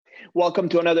Welcome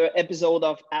to another episode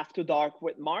of After Dark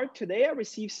with Mark. Today, I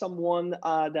received someone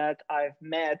that I've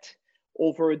met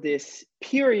over this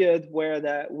period where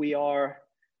that we are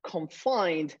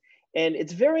confined, and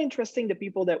it's very interesting the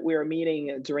people that we are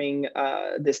meeting during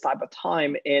this type of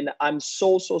time. And I'm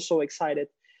so excited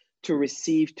to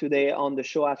receive today on the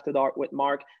show After Dark with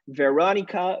Mark,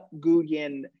 Veronica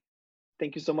Guillen.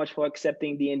 Thank you so much for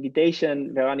accepting the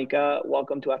invitation, Veronica.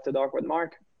 Welcome to After Dark with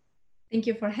Mark. Thank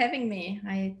you for having me.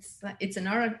 It's an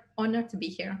honor to be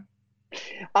here.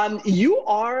 You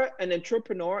are an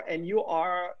entrepreneur and you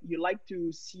like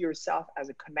to see yourself as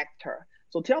a connector.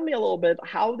 So tell me a little bit,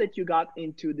 how did you got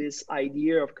into this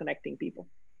idea of connecting people?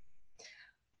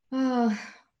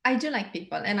 I do like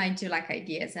people and I do like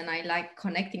ideas and I like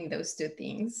connecting those two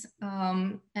things.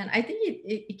 And I think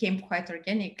it came quite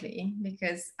organically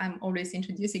because I'm always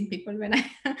introducing people when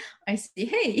I say,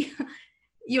 hey,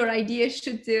 your idea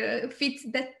should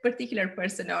fit that particular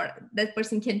person, or that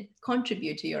person can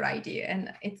contribute to your idea.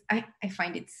 And I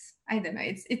find I don't know,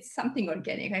 it's something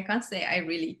organic. I can't say I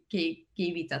really gave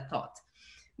it a thought,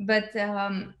 but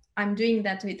I'm doing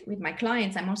that with my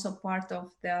clients. I'm also part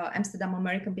of the Amsterdam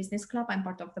American Business Club. I'm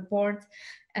part of the board,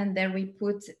 and there we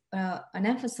put an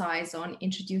emphasis on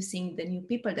introducing the new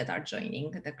people that are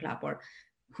joining the club or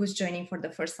who's joining for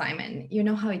the first time. And you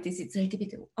know how it is, it's a little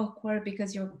bit awkward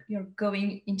because you're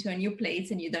going into a new place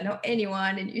and you don't know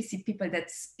anyone, and you see people that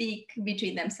speak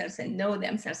between themselves and know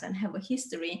themselves and have a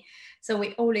history. So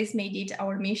we always made it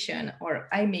our mission, or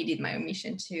I made it my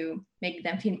mission, to make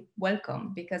them feel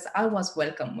welcome, because I was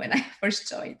welcome when I first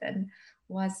joined and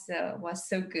was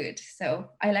so good. So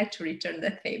I like to return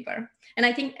that favor. And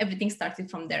I think everything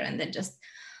started from there, and then just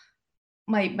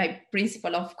my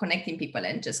principle of connecting people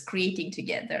and just creating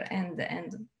together, and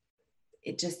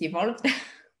it just evolved.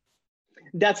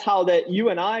 That's how that you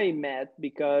and I met,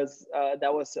 because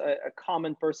that was a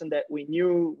common person that we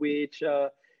knew, which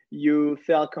you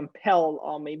felt compelled,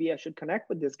 oh, maybe I should connect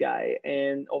with this guy.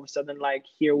 And all of a sudden, like,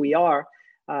 here we are.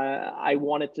 I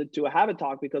wanted to have a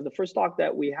talk, because the first talk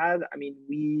that we had, I mean,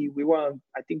 we were,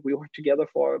 I think we were together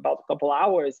for about a couple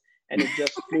hours, and it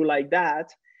just flew like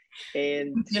that.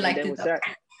 And then we said,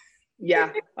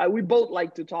 yeah, we both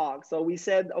like to talk. So we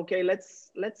said, okay,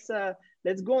 let's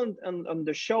go on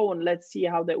the show, and let's see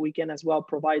how that we can as well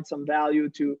provide some value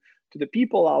to the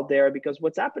people out there. Because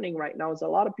what's happening right now is a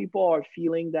lot of people are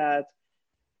feeling that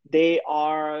they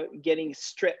are getting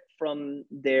stripped from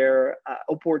their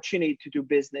opportunity to do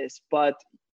business. But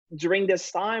during this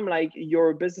time, like,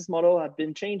 your business model have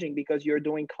been changing, because you're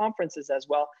doing conferences as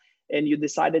well. And you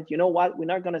decided, you know what, we're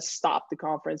not going to stop the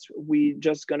conference. We're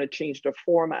just going to change the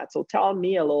format. So tell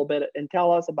me a little bit and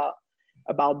tell us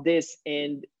about this,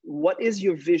 and what is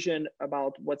your vision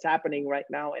about what's happening right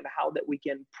now, and how that we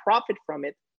can profit from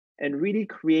it and really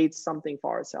create something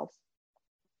for ourselves.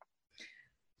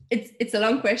 It's a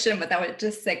long question, but I will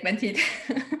just segment it.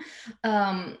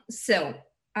 So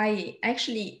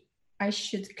I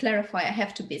should clarify, I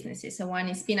have two businesses. So one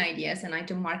is Spin Ideas, and I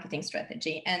do marketing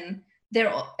strategy. And there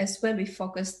as well,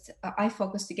 I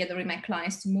focus together with my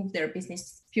clients to move their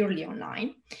business purely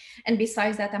online. And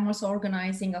besides that, I'm also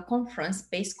organizing a conference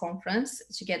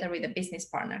together with a business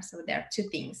partner. So there are two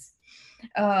things.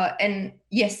 And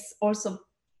yes, also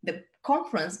the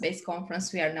conference-based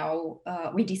conference,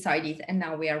 we decided, and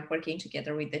now we are working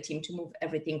together with the team to move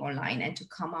everything online and to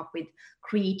come up with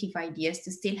creative ideas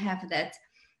to still have that.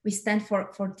 We stand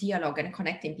for dialogue and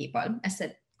connecting people. I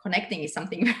said, connecting is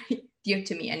something very dear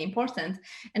to me and important,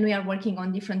 and we are working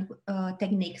on different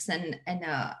techniques and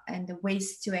the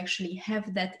ways to actually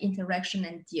have that interaction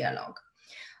and dialogue.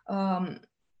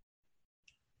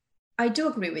 I do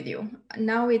agree with you.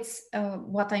 Now it's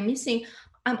what I'm missing.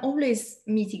 I'm always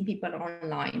meeting people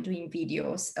online, doing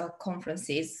videos,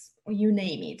 conferences, you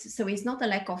name it. So it's not a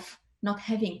lack of not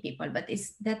having people, but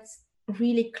that's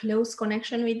really close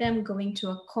connection with them, going to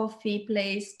a coffee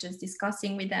place, just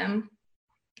discussing with them.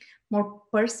 More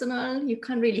personal. You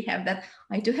can't really have that.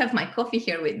 I do have my coffee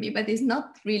here with me, but it's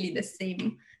not really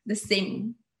the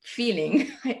same feeling.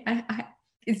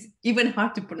 It's even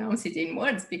hard to pronounce it in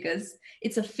words, because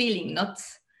it's a feeling, not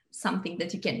something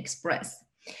that you can express.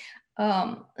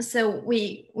 So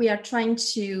we are trying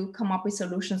to come up with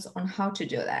solutions on how to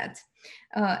do that.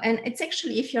 And it's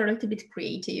actually, if you're a little bit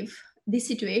creative, this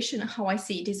situation, how I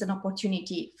see it, is an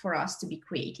opportunity for us to be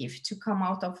creative, to come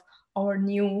out of our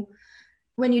new.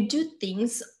 When you do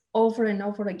things over and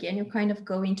over again, you kind of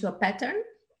go into a pattern,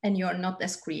 and you're not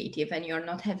as creative, and you're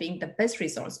not having the best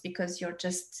results, because you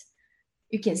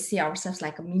can see ourselves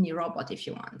like a mini robot if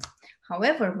you want.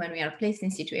 However, when we are placed in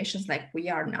situations like we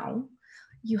are now,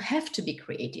 you have to be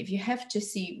creative. You have to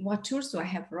see what tools do I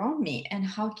have around me and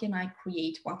how can I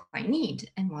create what I need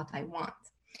and what I want.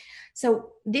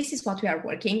 So this is what we are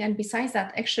working. And besides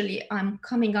that, actually, I'm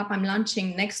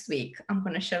launching next week. I'm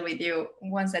going to share with you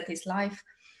once that is live.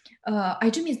 I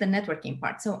do miss the networking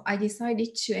part. So I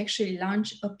decided to actually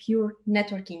launch a pure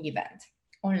networking event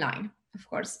online, of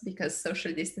course, because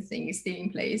social distancing is still in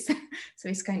place. So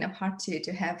it's kind of hard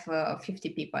to have 50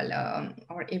 people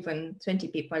or even 20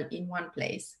 people in one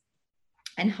place.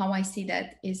 And how I see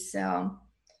that is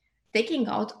taking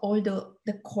out all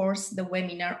the course, the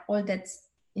webinar, all that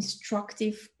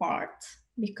instructive part,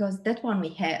 because that one we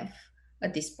have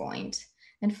at this point,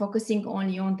 and focusing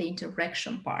only on the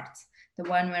interaction part, the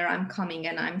one where I'm coming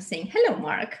and I'm saying, hello,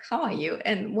 Mark, how are you?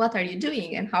 And what are you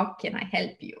doing? And how can I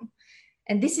help you?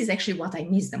 And this is actually what I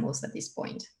miss the most at this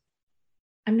point.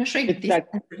 I'm not sure if this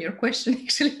answered your question,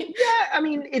 actually. Yeah, I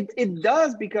mean, it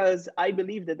does, because I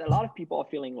believe that a lot of people are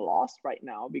feeling lost right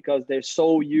now because they're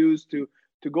so used to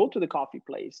go to the coffee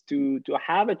place, to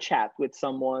have a chat with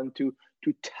someone, to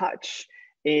touch.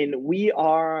 And we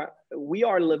are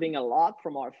living a lot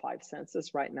from our five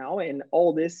senses right now. And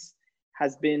all this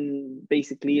has been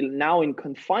basically now in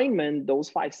confinement. Those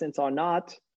five senses are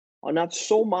not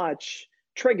so much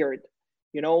triggered.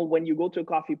 You know, when you go to a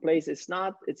coffee place, it's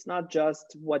not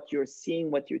just what you're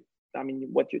seeing, what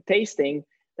you're tasting.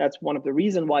 That's one of the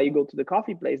reasons why you go to the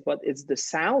coffee place, but it's the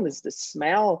sound, it's the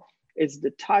smell, it's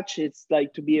the touch. It's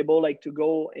like to be able like to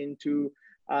go into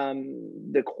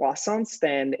the croissant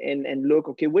stand and look,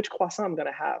 okay, which croissant I'm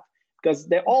gonna have, because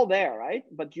they're all there, right?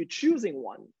 But you're choosing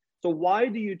one. So why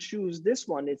do you choose this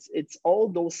one? It's all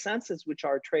those senses which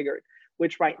are triggered,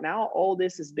 which right now all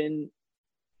this has been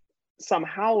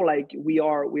somehow like we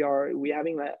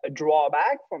having a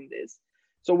drawback from this.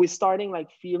 So we're starting like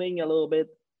feeling a little bit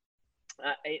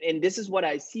and this is what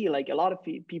I see, like a lot of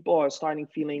people are starting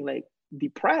feeling like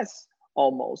depressed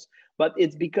almost, but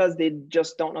it's because they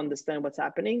just don't understand what's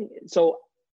happening. So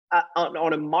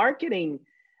on a marketing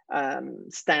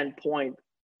standpoint,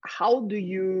 how do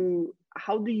you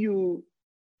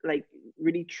like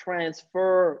really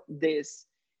transfer this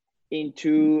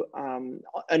into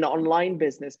an online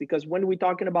business? Because when we're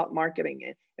talking about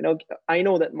marketing, I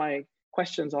know that my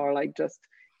questions are like just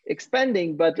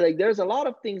expanding, but like there's a lot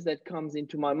of things that comes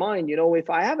into my mind. You know, if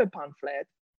I have a pamphlet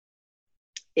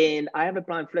and I have a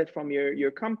pamphlet from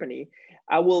your company,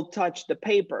 I will touch the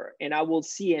paper and I will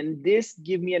see, and this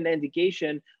give me an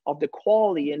indication of the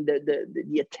quality and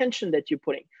the attention that you're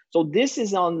putting. So this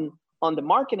is on the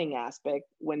marketing aspect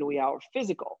when we are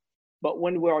physical. But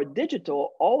when we are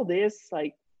digital, all this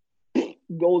like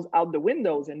goes out the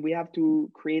windows and we have to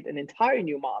create an entire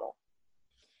new model.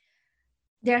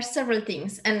 There are several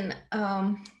things. And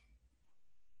I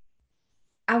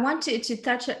want to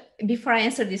touch, before I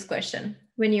answer this question,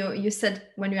 when you said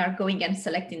when we are going and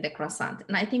selecting the croissant.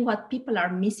 And I think what people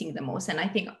are missing the most, and I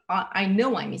think I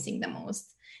know I'm missing the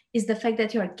most, is the fact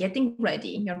that you're getting ready,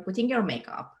 you're putting your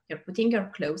makeup, you're putting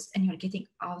your clothes, and you're getting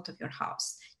out of your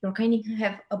house. You're kind of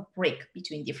have a break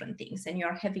between different things, and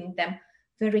you're having them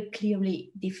very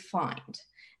clearly defined.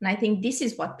 And I think this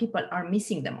is what people are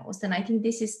missing the most. And I think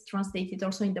this is translated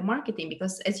also in the marketing,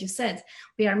 because as you said,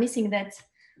 we are missing that.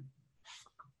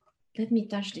 Let me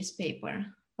touch this paper.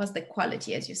 Was the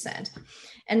quality, as you said.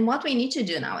 And what we need to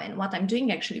do now, and what I'm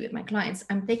doing actually with my clients,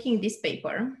 I'm taking this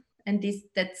paper and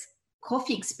that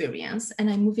coffee experience, and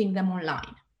I'm moving them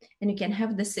online. And you can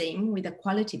have the same with a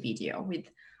quality video, with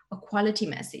a quality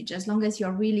message, as long as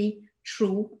you're really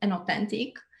true and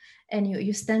authentic and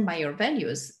you stand by your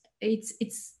values.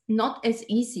 It's not as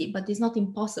easy, but it's not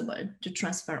impossible to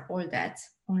transfer all that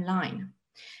online.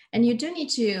 And you do need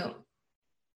to,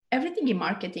 everything in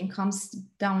marketing comes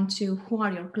down to who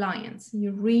are your clients.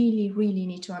 You really, really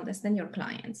need to understand your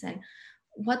clients and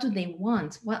what do they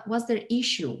want? What's their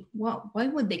issue? Why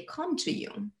would they come to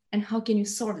you? And how can you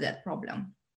solve that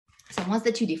problem? So once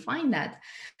that you define that,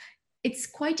 it's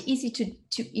quite easy to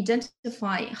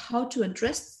identify how to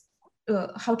address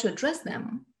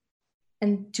them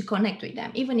and to connect with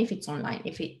them, even if it's online,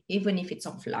 even if it's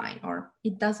offline, or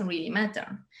it doesn't really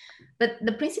matter. But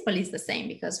the principle is the same,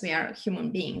 because we are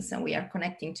human beings and we are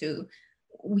connecting to,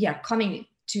 we are coming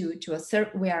to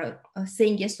we are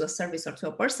saying yes to a service or to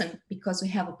a person because we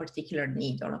have a particular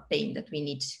need or a pain that we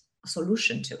need a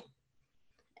solution to.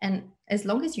 And as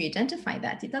long as you identify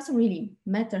that, it doesn't really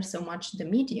matter so much the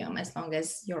medium, as long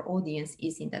as your audience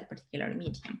is in that particular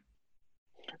medium.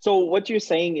 So what you're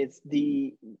saying is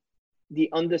the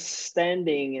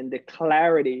understanding and the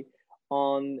clarity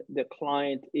on the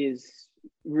client is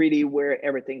really where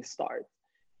everything starts.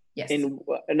 Yes. And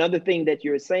another thing that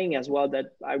you're saying as well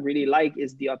that I really like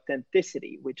is the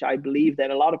authenticity, which I believe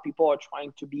that a lot of people are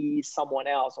trying to be someone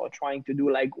else or trying to do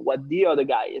like what the other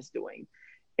guy is doing.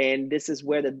 And this is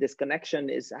where the disconnection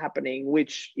is happening,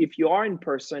 which if you are in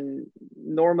person,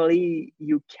 normally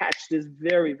you catch this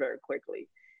very, very quickly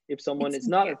if someone is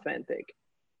not authentic.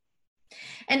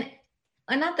 And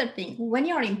another thing, when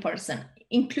you're in person,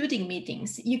 including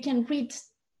meetings, you can read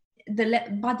the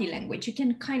body language. You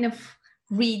can kind of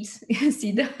read,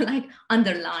 see the like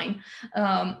underline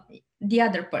the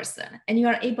other person, and you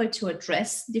are able to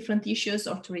address different issues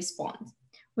or to respond.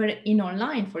 Where in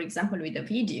online, for example, with a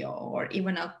video or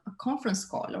even a conference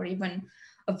call or even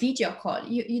a video call,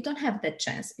 you don't have that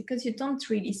chance because you don't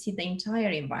really see the entire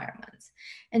environment.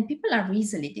 And people are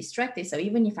easily distracted. So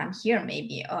even if I'm here,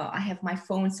 maybe I have my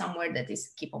phone somewhere that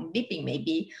is keep on beeping.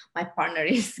 Maybe my partner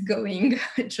is going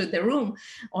through the room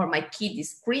or my kid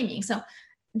is screaming. So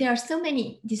there are so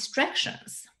many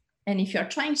distractions. And if you're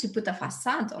trying to put a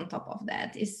facade on top of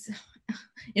that,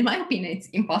 in my opinion, it's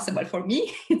impossible. For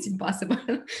me, it's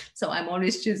impossible. So I'm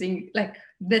always choosing, like,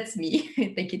 that's me,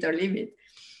 take it or leave it.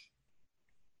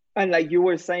 And like you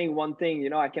were saying one thing, you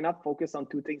know, I cannot focus on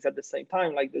two things at the same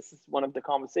time. Like this is one of the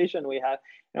conversation we had.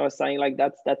 And I was saying like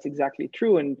that's exactly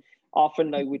true. And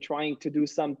often like we're trying to do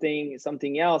something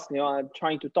else, you know, I'm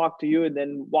trying to talk to you and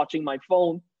then watching my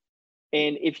phone.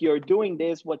 And if you're doing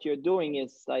this, what you're doing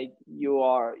is like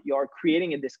you're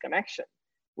creating a disconnection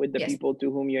with the Yes. people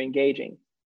to whom you're engaging.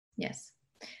 Yes.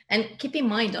 And keep in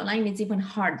mind, online it's even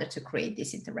harder to create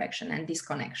this interaction and this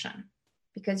connection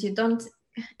because you don't,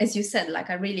 as you said, like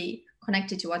I really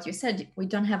connected to what you said, we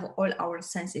don't have all our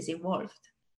senses involved.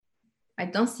 I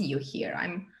don't see you here.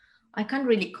 I can't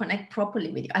really connect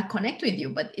properly with you. I connect with you,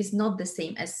 but it's not the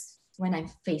same as when I'm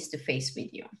face to face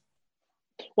with you.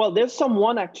 Well, there's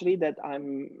someone actually that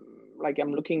I'm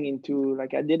looking into,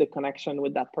 like I did a connection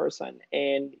with that person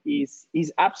and he's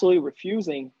absolutely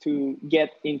refusing to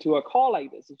get into a call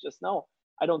like this. It's just, no,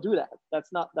 I don't do that.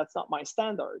 That's not my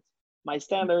standards. My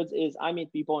standards is I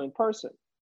meet people in person.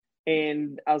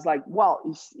 And I was like, well,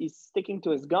 he's sticking to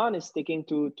his gun, he's sticking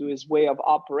to his way of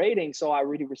operating. So I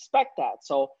really respect that.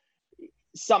 So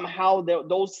somehow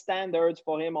those standards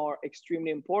for him are extremely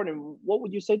important. What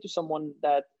would you say to someone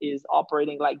that is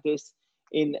operating like this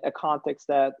in a context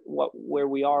where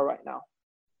we are right now?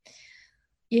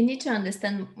 You need to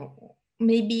understand,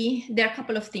 maybe there are a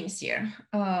couple of things here.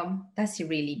 Does he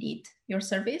really need your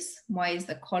service? Why is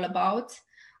the call about?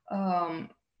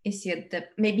 Is it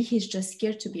that maybe he's just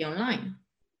scared to be online?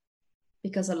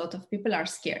 Because a lot of people are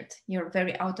scared. You're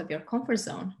very out of your comfort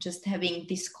zone. Just having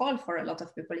this call for a lot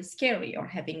of people is scary, or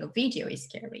having a video is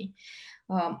scary.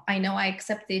 I know I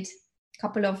accepted a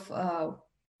couple of,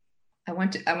 I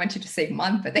want you to say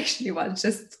month, but actually it was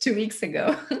just 2 weeks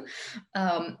ago,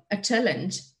 a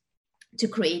challenge to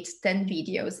create 10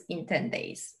 videos in 10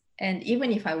 days. And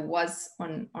even if I was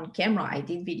on camera, I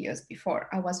did videos before,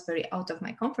 I was very out of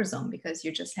my comfort zone because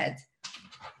you just had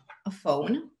a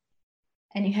phone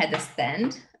and you had a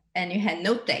stand and you had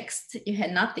no text, you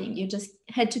had nothing. You just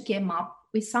had to come up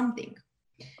with something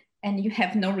and you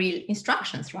have no real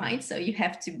instructions, right? So you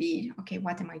have to be, okay,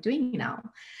 what am I doing now?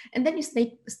 And then you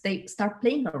start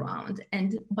playing around.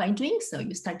 And by doing so,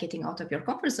 you start getting out of your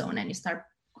comfort zone and you start,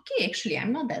 okay, actually,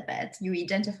 I'm not that bad. You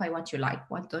identify what you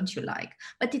like, what don't you like,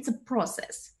 but it's a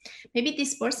process. Maybe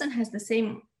this person has the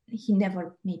same, he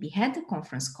never maybe had a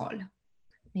conference call.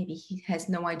 Maybe he has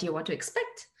no idea what to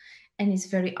expect and is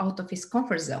very out of his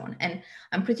comfort zone. And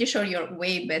I'm pretty sure you're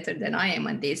way better than I am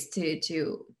on this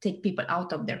to take people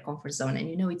out of their comfort zone. And,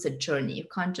 you know, it's a journey. You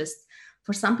can't just,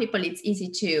 for some people, it's easy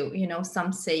to, you know,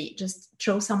 some say just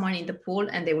throw someone in the pool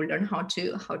and they will learn how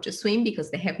to swim because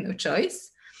they have no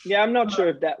choice. Yeah, I'm not sure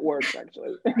if that works,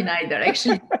 actually. Neither,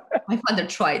 actually. My father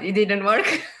tried, it didn't work.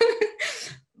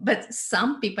 But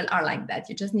some people are like that.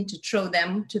 You just need to throw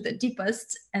them to the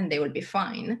deepest and they will be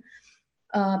fine.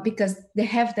 Because they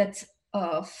have that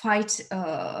fight.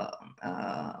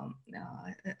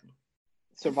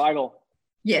 Survival.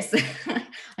 Yes,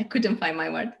 I couldn't find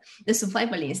my word. The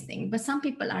survival instinct. But some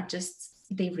people are just,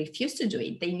 they refuse to do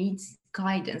it. They need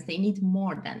guidance. They need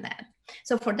more than that.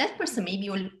 So for that person, maybe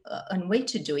a way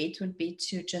to do it would be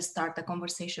to just start a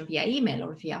conversation via email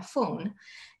or via phone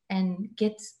and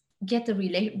build a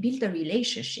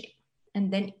relationship. And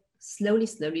then slowly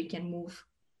you can move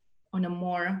on a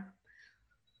more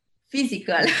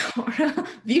physical or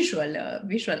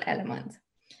visual element.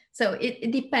 So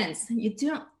it depends. You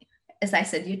do, as I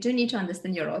said, you do need to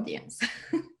understand your audience.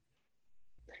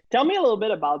 Tell me a little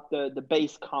bit about the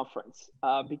BASE conference,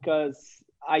 because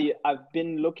I've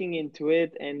been looking into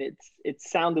it and it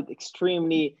sounded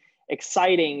extremely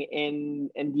exciting,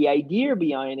 and the idea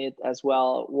behind it as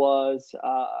well was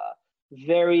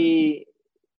very,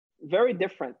 very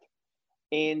different.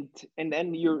 And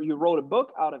then you wrote a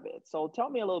book out of it. So tell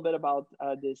me a little bit about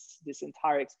this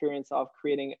entire experience of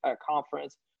creating a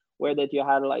conference where that you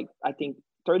had, like, I think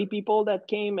 30 people that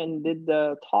came and did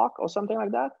the talk or something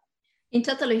like that. In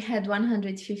total, we had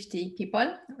 150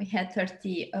 people. We had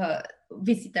 30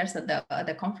 visitors at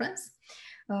the conference,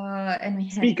 and we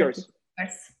had speakers.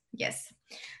 Yes.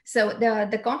 So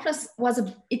the conference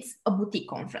it's a boutique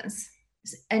conference,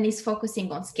 and it's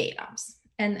focusing on scale-ups.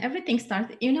 And everything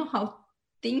started, you know how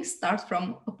things start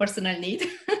from a personal need.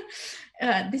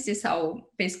 This is how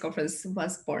Pace Conference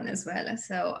was born as well.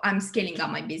 So I'm scaling up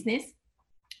my business,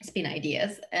 Spin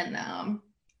Ideas, and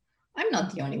I'm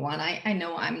not the only one. I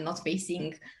know I'm not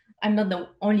the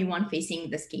only one facing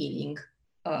the scaling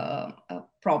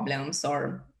problems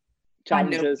or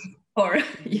challenges, or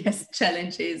yes,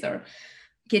 challenges, or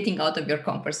getting out of your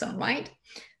comfort zone, right?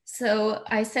 So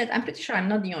I said, I'm pretty sure I'm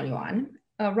not the only one.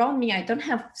 Around me, I don't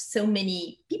have so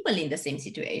many people in the same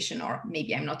situation, or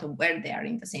maybe I'm not aware they are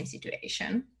in the same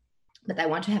situation, but I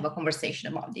want to have a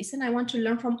conversation about this, and I want to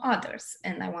learn from others,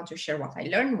 and I want to share what I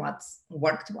learned, what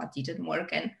worked, what didn't work,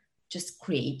 and just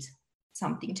create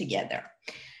something together.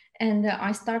 And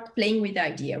I start playing with the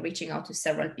idea, reaching out to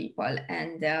several people.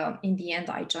 And in the end,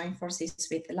 I joined forces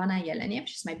with Lana Yelenev.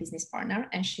 She's my business partner,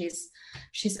 and she's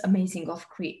amazing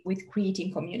with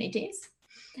creating communities.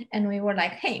 And we were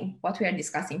like, hey, what we are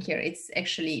discussing here, it's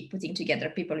actually putting together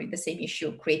people with the same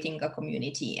issue, creating a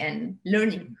community and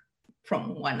learning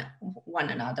from one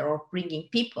another, or bringing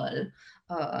people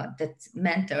that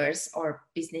mentors or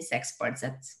business experts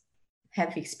that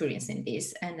have experience in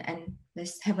this, and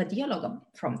let's have a dialogue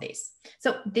from this.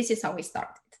 So this is how we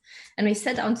started. And we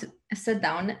sat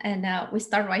down and we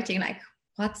start writing, like,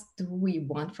 what do we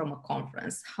want from a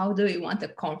conference? How do we want a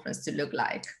conference to look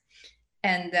like?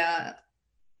 And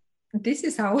this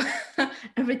is how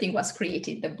everything was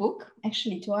created. The book,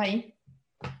 actually, I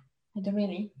don't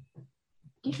really,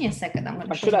 give me a second.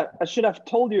 I should have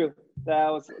told you that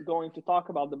I was going to talk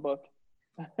about the book.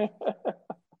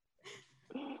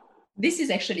 This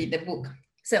is actually the book.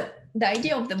 So the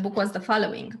idea of the book was the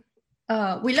following.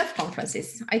 We love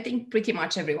conferences. I think pretty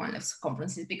much everyone loves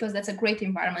conferences because that's a great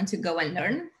environment to go and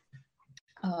learn,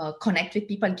 connect with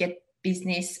people, get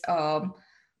business,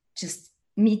 just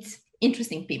meet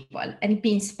interesting people and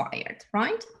be inspired,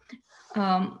 right?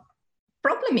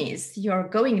 Problem is you're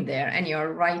going there and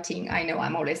you're writing. I know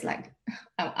I'm always like,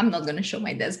 I'm not going to show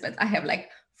my desk, but I have like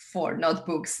 4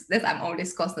 notebooks that I'm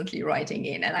always constantly writing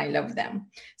in, and I love them.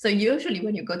 So usually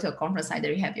when you go to a conference,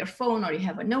 either you have your phone or you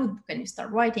have a notebook and you start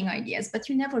writing ideas, but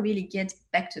you never really get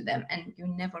back to them and you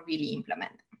never really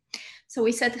implement them. So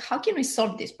we said, how can we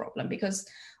solve this problem? Because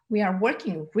we are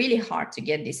working really hard to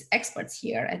get these experts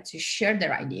here and to share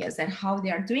their ideas and how they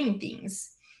are doing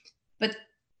things. But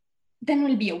then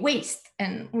will be a waste,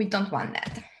 and we don't want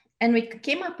that. And we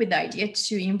came up with the idea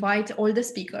to invite all the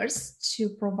speakers to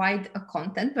provide a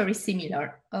content very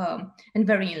similar and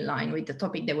very in line with the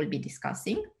topic they will be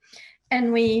discussing.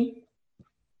 And we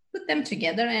put them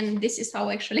together, and this is how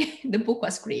actually the book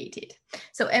was created.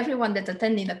 So everyone that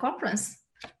attended the conference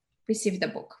received the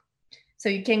book. So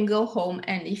you can go home,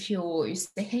 and if you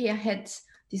say, hey, I had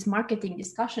this marketing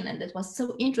discussion and that was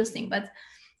so interesting, but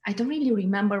I don't really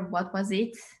remember what was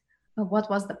it, or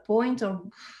what was the point, or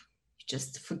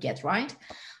just forget, right?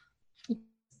 You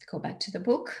go back to the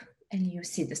book and you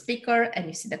see the speaker and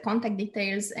you see the contact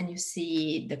details and you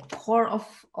see the core of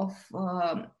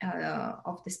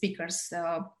the speaker's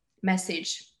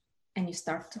message, and you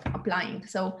start applying.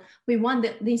 So we want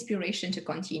the inspiration to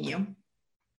continue.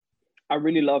 I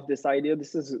really love this idea.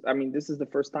 This is the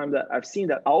first time that I've seen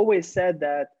that. I always said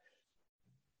that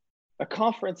a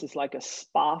conference is like a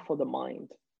spa for the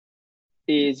mind.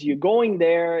 Is you going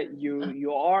there,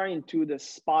 you are into the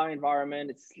spa environment.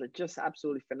 It's just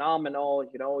absolutely phenomenal.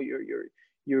 You know,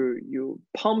 you're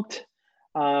pumped,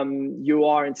 you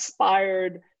are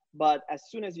inspired. But as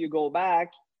soon as you go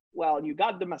back, well, you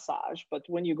got the massage, but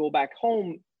when you go back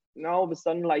home, now all of a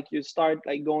sudden, like, you start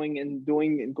like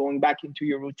going back into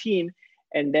your routine,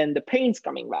 and then the pain's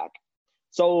coming back.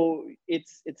 So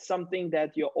it's something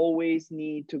that you always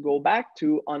need to go back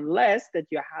to, unless that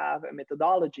you have a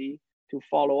methodology to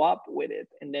follow up with it,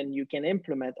 and then you can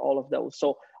implement all of those.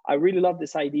 So I really love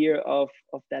this idea of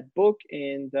that book,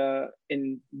 and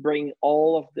bring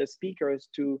all of the speakers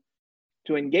to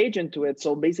engage into it.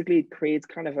 So basically it creates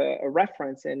kind of a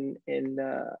reference and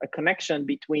a connection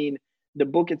between the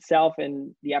book itself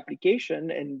and the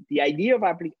application, and the idea of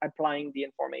applying the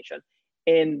information,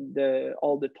 and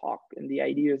all the talk and the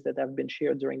ideas that have been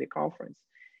shared during the conference.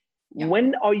 Yeah.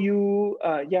 When are you,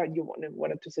 you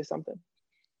wanted to say something?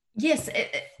 Yes,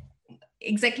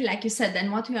 exactly like you said.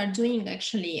 And what we are doing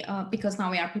actually, because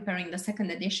now we are preparing the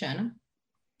second edition,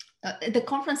 the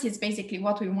conference is basically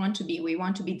what we want to be. We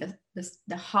want to be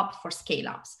the hub for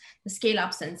scale-ups, the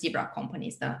scale-ups and Zebra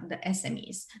companies, the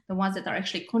SMEs, the ones that are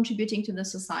actually contributing to the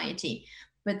society.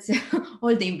 But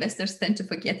all the investors tend to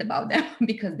forget about them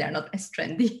because they're not as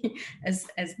trendy as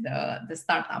the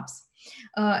startups.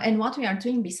 And what we are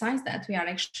doing besides that, we are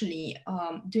actually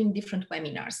doing different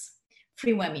webinars,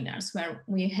 free webinars, where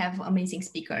we have amazing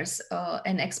speakers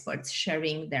and experts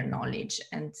sharing their knowledge,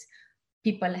 and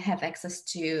people have access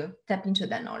to tap into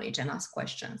their knowledge and ask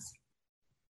questions.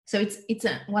 So it's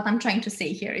what I'm trying to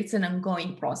say here, it's an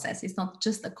ongoing process. It's not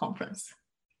just a conference.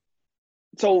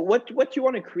 So what you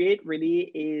want to create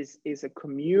really is a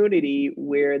community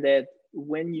where that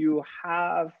when you're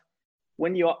at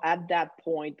that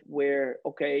point where,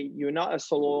 okay, you're not a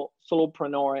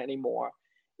solopreneur anymore,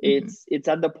 it's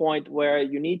at the point where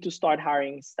you need to start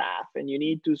hiring staff, and you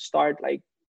need to start like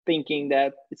thinking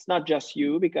that it's not just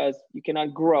you, because you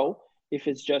cannot grow if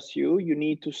it's just you. You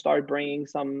need to start bringing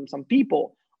some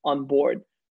people on board.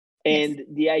 And yes,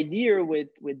 the idea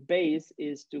with Base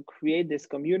is to create this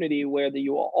community where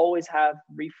you will always have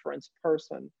reference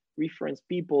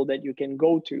people that you can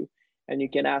go to, and you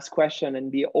can ask questions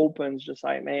and be open, just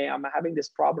like, hey, I'm having this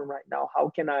problem right now.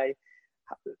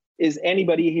 Is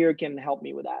anybody here can help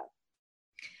me with that?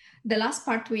 The last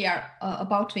part we are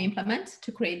about to implement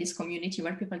to create this community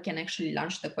where people can actually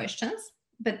launch the questions.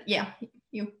 But yeah,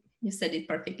 you said it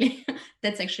perfectly.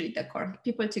 That's actually the core.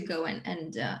 People to go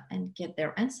and get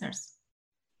their answers,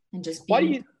 and just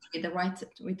be with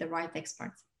the right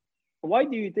experts. Why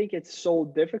do you think it's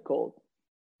so difficult,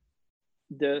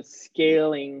 the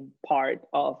scaling part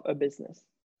of a business?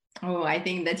 Oh, I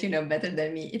think that you know better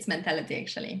than me. It's mentality,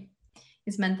 actually.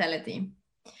 It's mentality.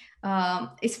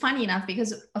 It's funny enough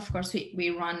because, of course, we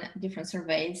run different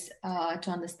surveys to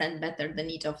understand better the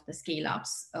need of the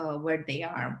scale-ups, where they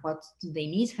are, what do they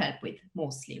need help with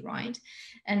mostly, right?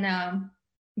 And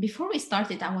before we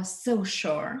started, I was so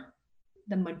sure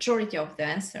the majority of the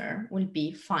answer will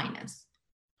be finance,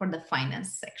 for the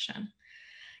finance section.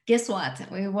 Guess what?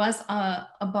 It was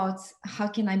about how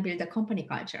can I build a company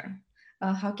culture?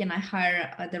 How can I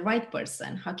hire the right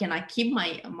person? How can I keep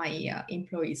my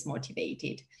employees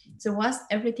motivated? So it was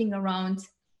everything around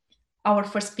our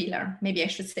first pillar. Maybe I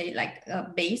should say like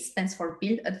BASE stands for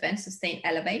Build, Advance, Sustain,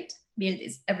 Elevate. Build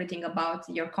is everything about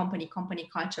your company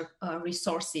culture,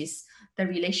 resources, the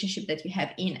relationship that you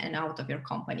have in and out of your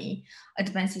company.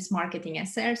 Advance is marketing and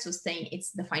sales. Sustain, it's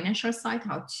the financial side,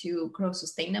 how to grow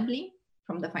sustainably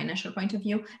from the financial point of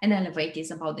view. And Elevate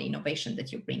is about the innovation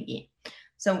that you bring in.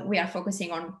 So we are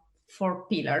focusing on 4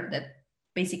 pillars that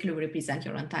basically represent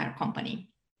your entire company.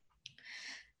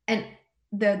 And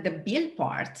the build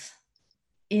part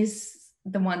is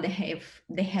the one they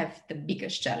have the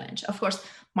biggest challenge. Of course,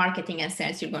 marketing and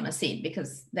sales, you're going to see it,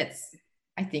 because that's,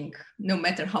 I think, no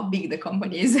matter how big the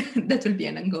company is, that will be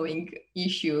an ongoing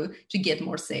issue to get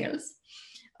more sales.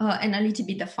 And a little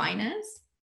bit the finance.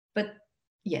 But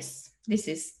yes, this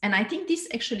is, and I think this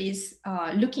actually is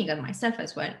looking at myself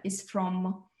as well,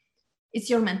 it's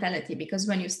your mentality, because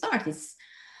when you start,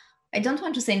 I don't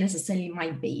want to say necessarily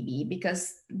my baby,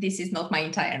 because this is not my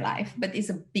entire life, but it's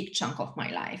a big chunk of my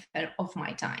life, of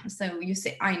my time. So you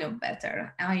say, I know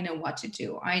better. I know what to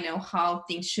do. I know how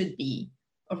things should be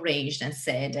arranged and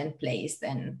said and placed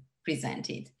and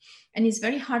presented. And it's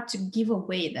very hard to give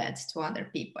away that to other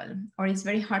people, or it's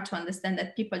very hard to understand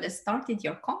that people that started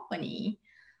your company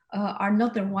are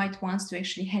not the right ones to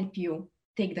actually help you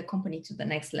take the company to the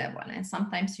next level. And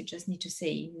sometimes you just need to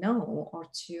say no, or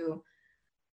to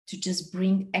just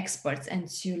bring experts and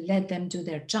to let them do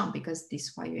their job, because this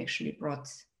is why you actually brought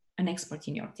an expert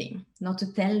in your team, not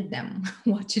to tell them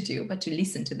what to do, but to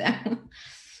listen to them.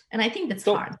 And I think that's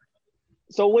hard.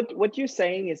 So what you're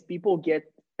saying is people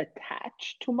get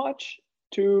attached too much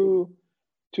to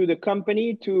the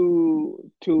company,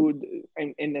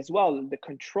 and as well the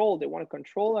control. They want to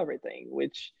control everything,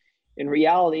 which in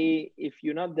reality, if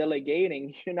you're not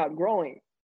delegating, you're not growing.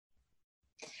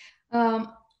 I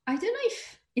don't know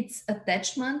if it's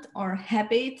attachment or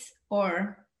habit,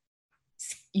 or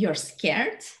you're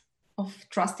scared of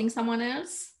trusting someone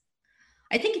else.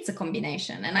 I think it's a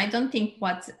combination, and I don't think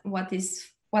what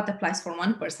applies for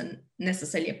one person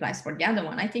necessarily applies for the other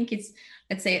one. I think it's,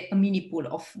 let's say, a mini pool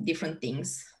of different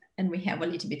things, and we have a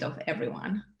little bit of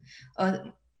everyone.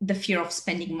 The fear of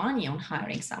spending money on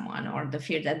hiring someone, or the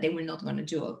fear that they will not going to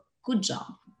do a good job.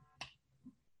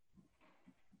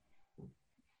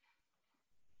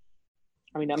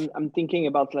 I mean, I'm thinking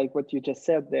about like what you just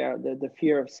said there, the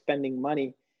fear of spending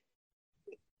money.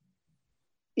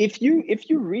 If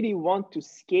you really want to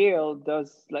scale,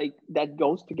 does like that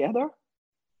goes together?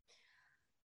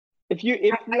 If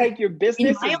like your In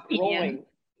business my is opinion, growing,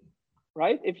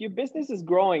 right? If your business is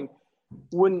growing,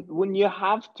 when you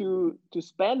have to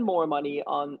spend more money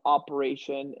on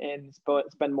operation and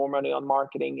spend more money on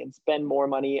marketing and spend more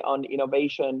money on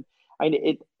innovation, I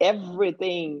mean,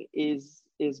 everything is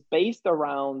based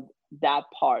around that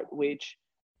part, which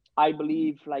I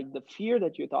believe like the fear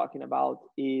that you're talking about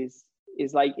is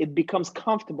like it becomes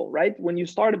comfortable, right? When you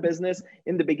start a business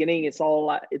in the beginning, it's all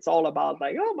about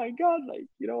like, oh my God, like,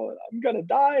 you know, I'm gonna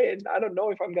die and I don't know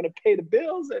if I'm gonna pay the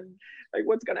bills and like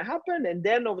what's gonna happen. And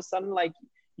then all of a sudden, like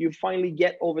you finally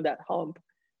get over that hump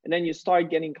and then you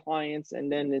start getting clients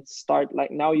and then it start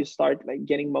like now you start like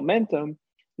getting momentum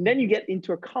and then you get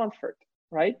into a comfort,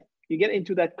 right? You get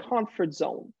into that comfort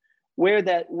zone where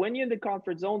that when you're in the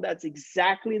comfort zone, that's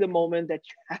exactly the moment that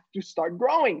you have to start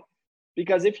growing.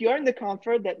 Because if you're in the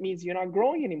comfort, that means you're not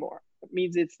growing anymore. It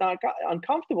means it's not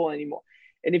uncomfortable anymore.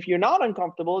 And if you're not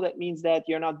uncomfortable, that means that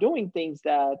you're not doing things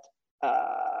that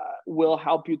will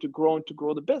help you to grow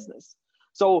the business.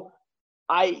 So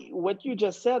what you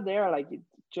just said there, like it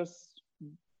just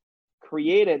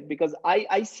created, because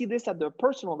I see this at the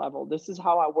personal level. This is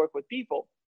how I work with people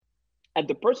at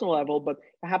the personal level, but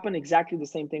it happened exactly the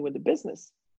same thing with the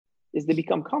business, is they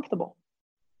become comfortable.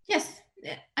 yes,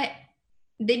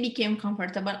 they became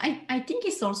comfortable. I think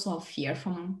it's also a fear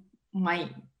from my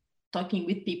talking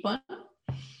with people.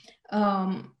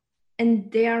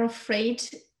 And they are afraid.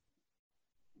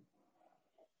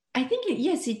 I think,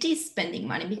 yes, it is spending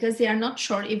money because they are not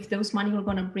sure if those money are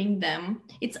going to bring them.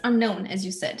 It's unknown, as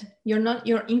you said.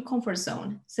 You're in comfort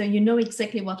zone. So you know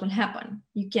exactly what will happen.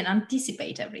 You can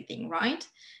anticipate everything, right?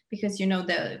 Because you know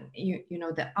the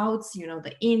outs, you know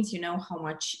the ins, you know how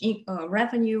much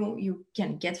revenue you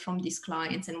can get from these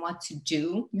clients and what to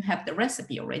do. You have the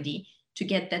recipe already to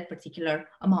get that particular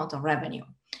amount of revenue.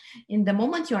 In the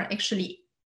moment you are actually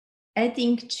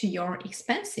adding to your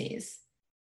expenses,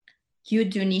 you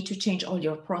do need to change all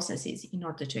your processes in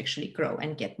order to actually grow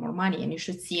and get more money. And you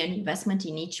should see an investment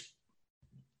in each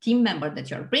team member that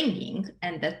you're bringing,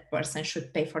 and that person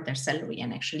should pay for their salary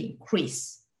and actually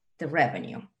increase the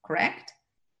revenue, correct?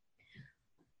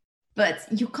 But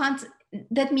you can't,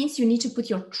 that means you need to put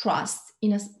your trust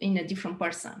in a different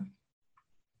person.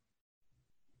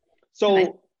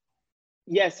 So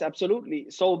yes,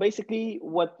 absolutely. So basically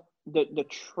what the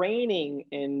training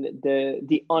and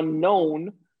the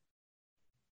unknown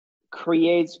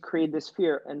create this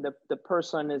fear, and the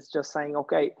person is just saying,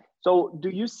 okay, so do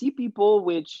you see people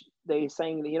which they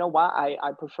saying, you know what,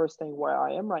 I prefer staying where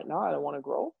I am right now, I don't want to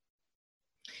grow?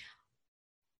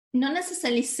 Not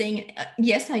necessarily saying,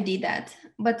 yes, I did that,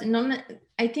 but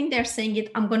I think they're saying it,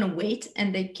 I'm going to wait,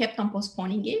 and they kept on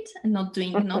postponing it and not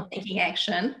taking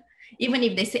action. Even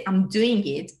if they say I'm doing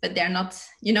it, but they're not,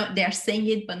 they're saying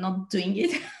it, but not doing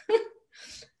it.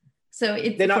 So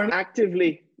it's they're not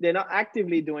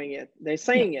actively doing it. They're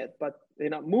saying it, but they're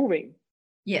not moving.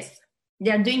 Yes,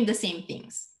 they're doing the same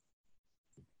things.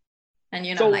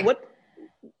 And so like,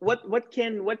 what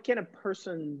can a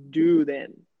person do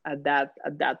then at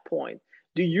that point?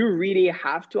 Do you really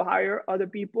have to hire other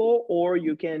people, or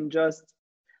you can just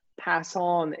pass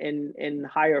on and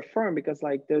hire a firm? Because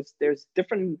like there's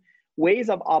different ways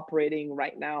of operating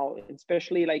right now,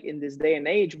 especially like in this day and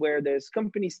age where there's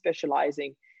companies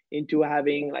specializing into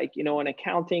having like, an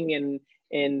accounting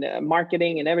and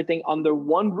marketing and everything under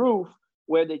one roof,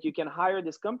 where that you can hire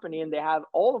this company and they have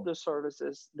all of the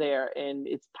services there and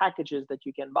it's packages that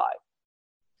you can buy.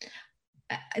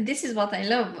 This is what I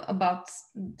love about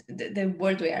the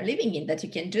world we are living in, that you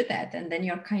can do that. And then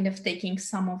you're kind of taking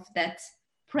some of that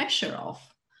pressure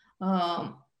off.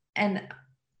 And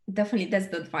definitely that's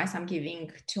the advice I'm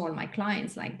giving to all my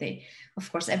clients. Like of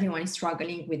course, everyone is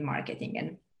struggling with marketing,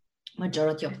 and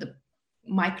majority of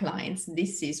my clients,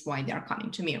 this is why they are coming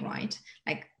to me, right?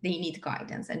 Like they need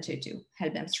guidance and to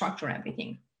help them structure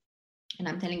everything. And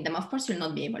I'm telling them, of course, you'll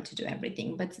not be able to do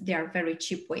everything, but there are very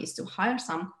cheap ways to hire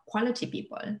some quality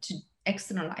people to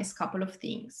externalize a couple of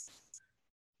things.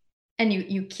 And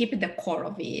you keep the core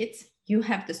of it. You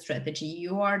have the strategy.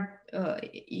 You are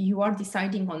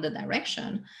deciding on the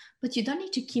direction, but you don't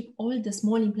need to keep all the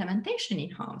small implementation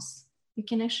in-house. You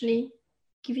can actually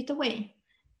give it away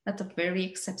at a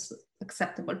very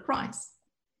acceptable price.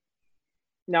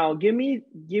 Now, give me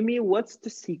what's the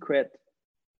secret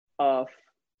of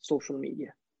social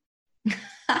media?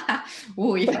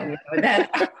 Oh, if I would know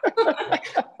that.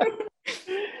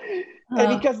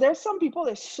 And because there's some people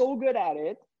that are so good at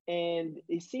it, and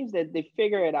it seems that they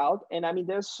figure it out. And I mean,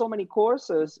 there's so many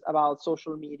courses about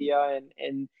social media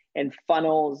and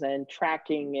funnels and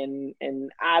tracking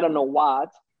and I don't know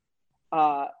what.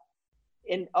 Uh,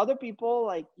 and other people,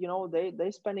 like, you know,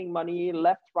 they're spending money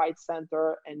left, right,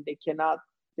 center, and they cannot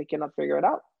figure it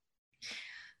out.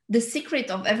 The secret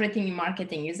of everything in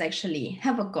marketing is actually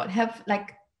have a goal,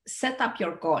 set up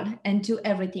your goal and do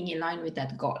everything in line with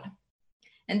that goal.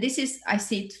 And this is, I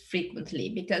see it frequently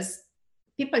because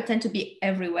people tend to be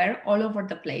everywhere, all over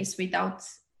the place without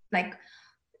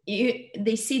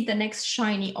they see the next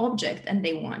shiny object and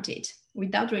they want it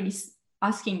without really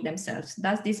asking themselves,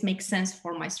 does this make sense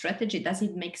for my strategy? Does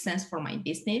it make sense for my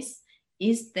business?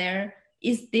 Is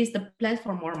this the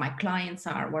platform where my clients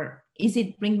are? Where is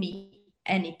it bring me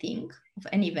anything of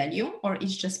any value, or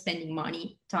is just spending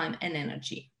money, time, and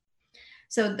energy?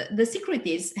 So the secret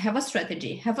is have a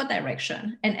strategy, have a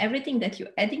direction, and everything that you're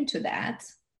adding to that,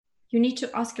 you need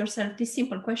to ask yourself this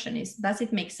simple question is, does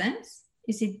it make sense?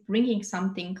 Is it really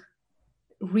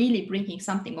bringing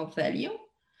something of value?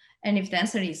 And if the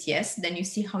answer is yes, then you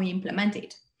see how you implement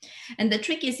it. And the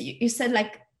trick is, you said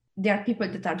like there are people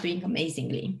that are doing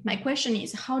amazingly. My question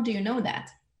is, how do you know that?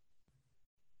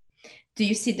 Do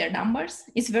you see their numbers?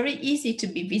 It's very easy to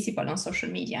be visible on social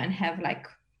media and have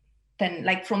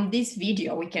from this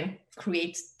video, we can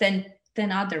create 10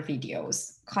 other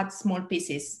videos, cut small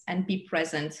pieces and be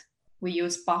present. We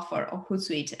use Buffer or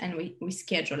Hootsuite and we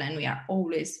schedule, and we are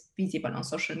always visible on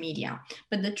social media.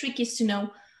 But the trick is to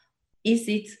know, is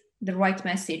it the right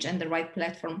message and the right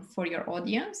platform for your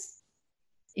audience?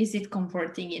 Is it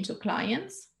converting into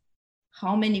clients?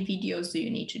 How many videos do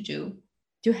you need to do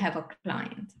to have a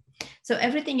client? So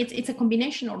everything, it's a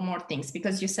combination of more things,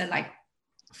 because you said like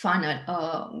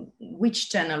funnel, which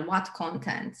channel, what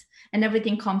content, and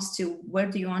everything comes to where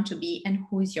do you want to be and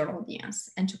who is your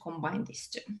audience, and to combine these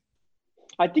two.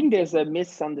 I think there's a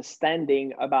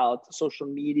misunderstanding about social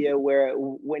media where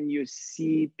when you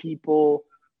see people,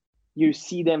 you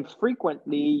see them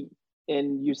frequently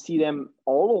and you see them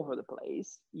all over the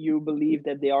place, you believe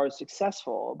that they are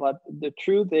successful. But the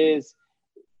truth is,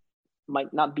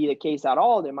 might not be the case at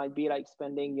all. They might be like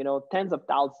spending, you know, tens of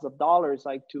thousands of dollars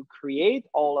like to create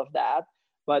all of that.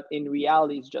 But in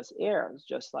reality, it's just air. It's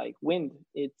just like wind.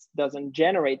 It doesn't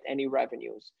generate any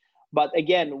revenues. But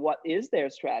again, what is their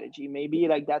strategy? Maybe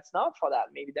like that's not for that.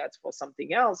 Maybe that's for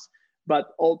something else. But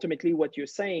ultimately, what you're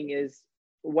saying is,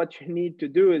 what you need to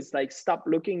do is like stop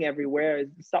looking everywhere,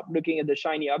 stop looking at the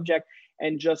shiny object,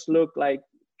 and just look like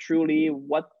truly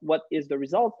what is the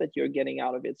result that you're getting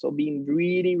out of it. So being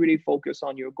really, really focused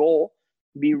on your goal,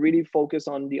 be really focused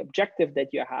on the objective that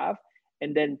you have,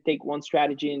 and then take one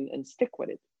strategy and stick with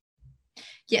it.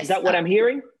 Yes. Is that what I'm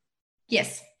hearing?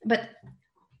 Yes, but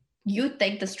you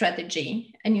take the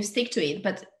strategy and you stick to it.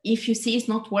 But if you see it's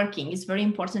not working, it's very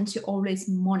important to always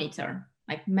monitor,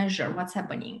 like measure what's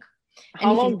happening.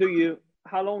 How long do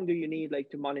you need like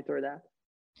to monitor that?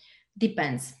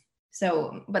 Depends.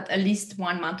 So, but at least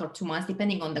 1 month or 2 months,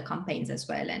 depending on the campaigns as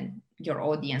well and your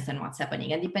audience and what's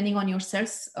happening, and depending on your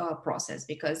sales process.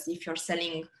 Because if you're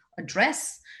selling a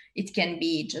dress, it can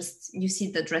be just you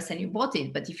see the dress and you bought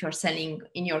it. But if you're selling,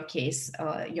 in your case,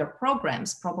 your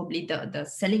programs, probably the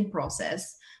selling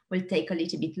process will take a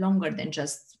little bit longer than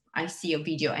just I see a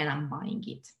video and I'm buying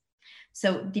it.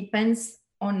 So depends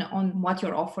on what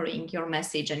you're offering, your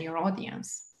message and your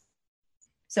audience.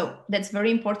 So that's very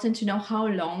important to know how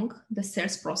long the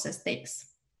sales process takes.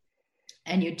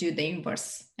 And you do the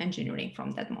inverse engineering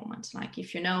from that moment. Like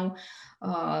if you know,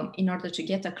 in order to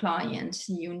get a client,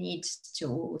 you need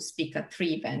to speak at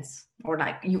 3 events, or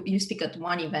like you speak at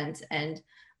 1 event and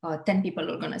 10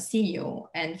 people are going to see you.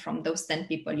 And from those 10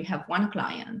 people, you have 1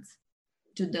 client.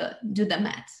 Do the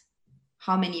math.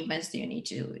 How many events do you need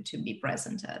to be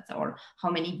present at? Or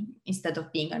how many, instead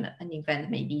of being an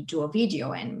event, maybe do a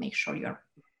video and make sure you're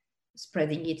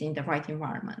spreading it in the right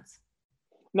environment.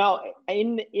 Now,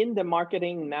 in the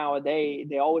marketing nowadays,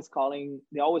 they're always talking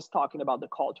about the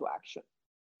call to action.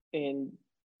 And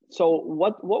so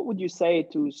what would you say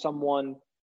to someone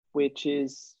which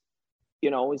is, you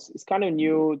know, is kind of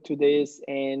new to this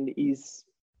and is,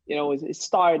 you know, is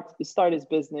start his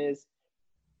business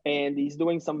and he's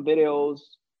doing some videos,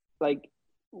 like,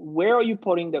 where are you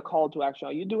putting the call to action?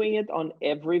 Are you doing it on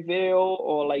every video,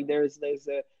 or like there's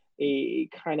a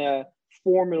kind of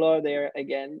formula there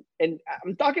again? And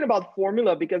I'm talking about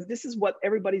formula because this is what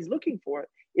everybody's looking for.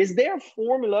 Is there a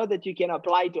formula that you can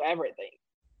apply to everything?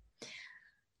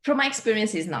 From my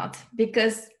experience, is not,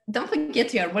 because don't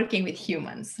forget you are working with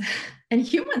humans and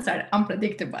humans are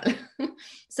unpredictable.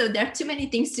 So there are too many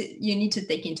things you need to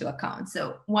take into account.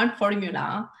 So one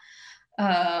formula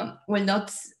will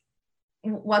not,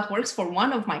 what works for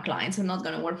one of my clients will not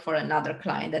going to work for another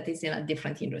client that is in a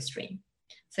different industry.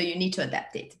 So you need to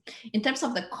adapt it. In terms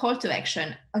of the call to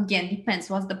action, again, depends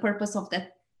what's the purpose of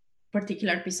that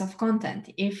particular piece of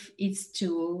content. If it's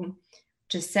to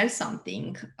sell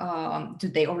something, do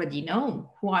they already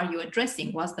know? Who are you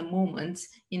addressing? What's the moment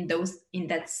in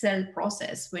that sell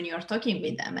process when you're talking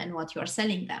with them and what you're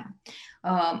selling them?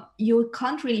 You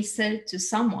can't really sell to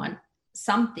someone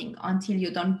something until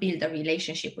you don't build a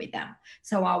relationship with them.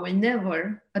 So I will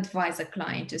never advise a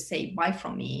client to say, buy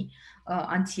from me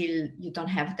until you don't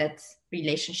have that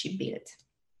relationship built.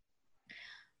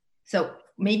 So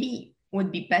maybe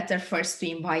would be better first to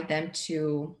invite them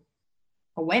to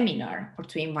a webinar, or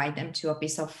to invite them to a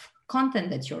piece of content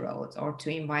that you wrote, or to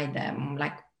invite them,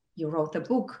 like you wrote a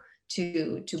book,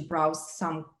 to browse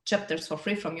some chapters for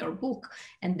free from your book,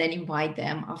 and then invite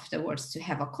them afterwards to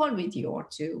have a call with you, or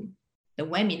to the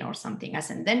webinar or something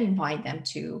else, and then invite them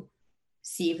to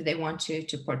see if they want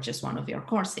to purchase one of your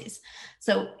courses.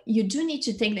 So you do need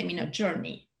to take them in a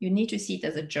journey. You need to see it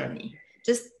as a journey.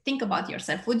 Just think about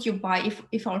yourself. Would you buy,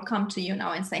 if I'll come to you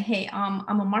now and say, hey, I'm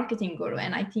a marketing guru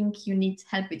and I think you need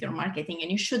help with your marketing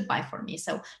and you should buy from me,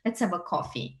 so let's have a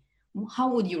coffee.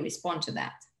 How would you respond to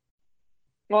that?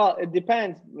 Well, it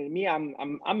depends. With me,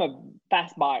 I'm a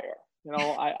fast buyer. You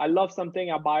know, I love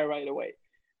something, I buy right away.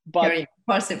 But you're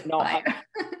impulsive buyer.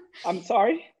 I'm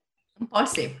sorry?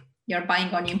 Impulsive. You're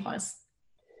buying on impulse.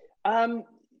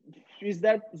 Is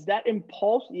that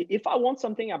impulse? If I want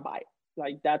something, I buy it.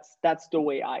 Like that's the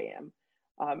way I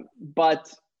am.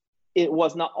 But it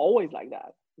was not always like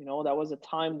that. You know, there was a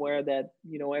time where that,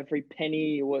 you know, every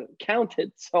penny was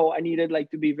counted. So I needed like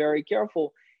to be very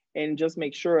careful and just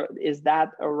make sure, is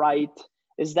that the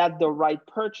right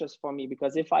purchase for me?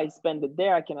 Because if I spend it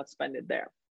there, I cannot spend it there.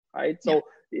 Right. So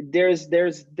there's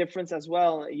difference as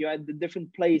well. You had the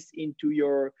different place into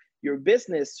your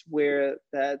business where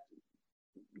that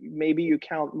maybe you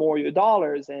count more your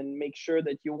dollars and make sure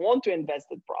that you want to invest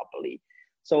it properly.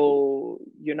 So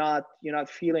you're not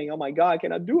feeling, oh my God, I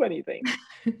cannot do anything.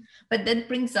 But that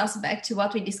brings us back to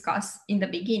what we discussed in the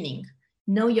beginning.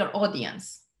 Know your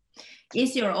audience.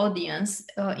 Is your audience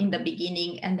in the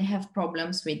beginning and they have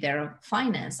problems with their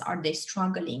finance? Are they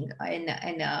struggling?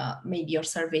 And maybe your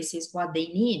service is what they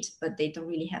need, but they don't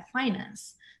really have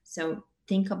finance. So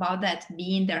think about that,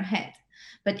 be in their head.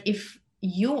 But if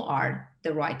you are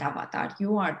the right avatar,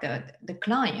 you are the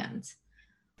client,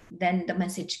 then the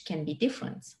message can be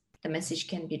different. The message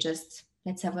can be just,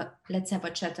 let's have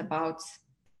a chat about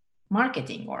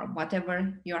marketing or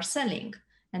whatever you're selling,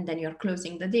 and then you're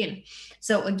closing the deal.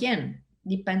 So again,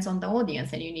 depends on the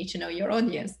audience, and you need to know your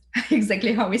audience.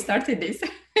 Exactly how we started this.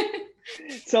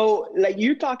 So like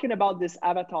you talking about this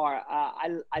avatar,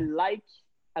 I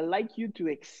like you to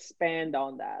expand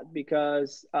on that,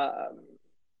 because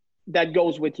that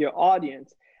goes with your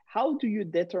audience. How do you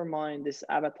determine this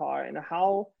avatar, and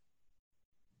how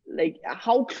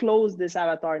close this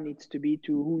avatar needs to be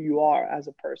to who you are as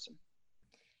a person?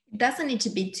 It doesn't need to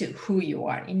be to who you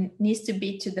are. It needs to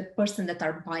be to the person that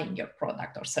are buying your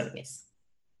product or service.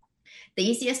 The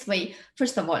easiest way,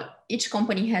 first of all, each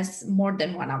company has more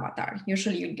than one avatar.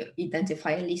 Usually you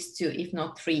identify at least 2, if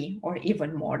not 3, or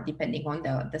even more, depending on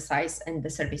the size and the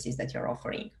services that you're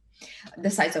offering, the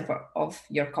size of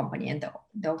your company and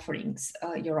the offerings,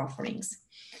 your offerings.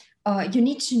 You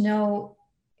need to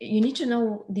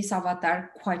know this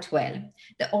avatar quite well.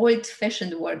 The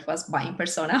old-fashioned word was buying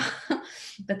persona,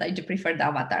 but I do prefer the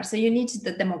avatar. So you need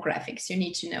the demographics. You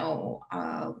need to know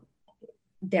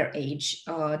their age,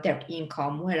 their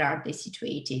income, where are they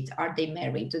situated, are they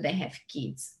married, do they have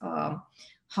kids,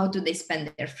 how do they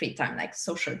spend their free time, like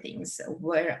social things,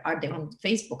 where are they on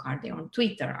Facebook, are they on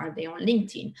Twitter, are they on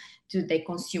LinkedIn, do they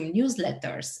consume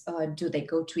newsletters, do they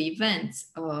go to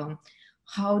events,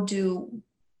 what do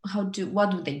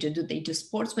they do? Do they do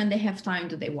sports when they have time?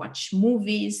 Do they watch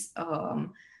movies?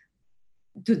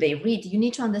 Do they read? You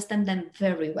need to understand them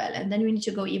very well. And then you need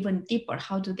to go even deeper.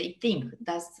 How do they think?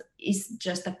 Is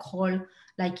just a call,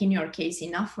 like in your case,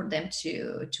 enough for them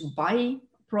to buy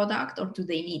product, or do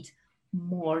they need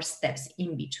more steps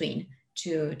in between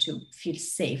to feel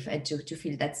safe and to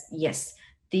feel that, yes,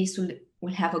 this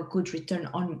will have a good return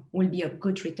will be a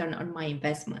good return on my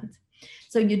investment.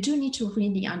 So you do need to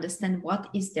really understand what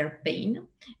is their pain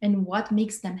and what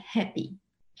makes them happy.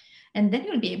 And then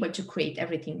you'll be able to create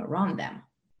everything around them.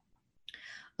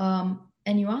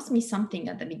 And you asked me something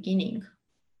at the beginning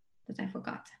that I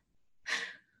forgot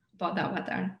about the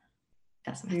avatar.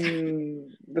 That's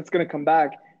going to come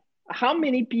back. How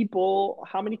many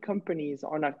companies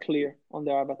are not clear on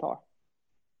their avatar?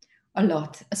 A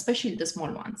lot, especially the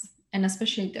small ones. and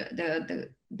especially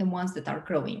the ones that are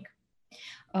growing.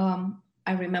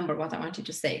 I remember what I wanted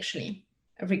to say actually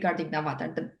regarding the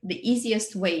avatar. The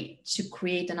easiest way to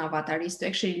create an avatar is to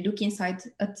actually look inside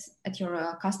at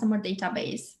your customer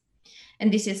database.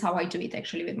 And this is how I do it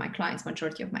actually with my clients,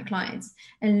 majority of my clients,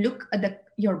 and look at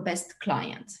your best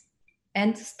client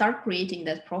and start creating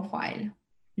that profile,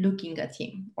 looking at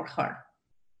him or her.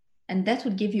 And that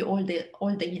will give you all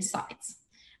the insights.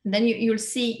 And then you'll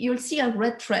see a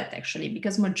red thread actually,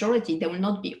 because majority, they will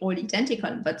not be all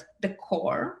identical, but the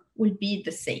core will be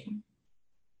the same.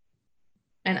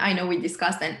 And I know we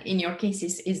discussed, and in your case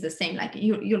is the same. Like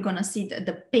you're gonna see that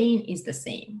the pain is the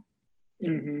same.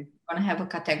 Mm-hmm. You're gonna have a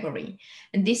category,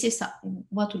 and this is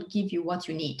what will give you what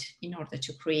you need in order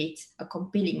to create a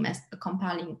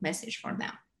compelling message for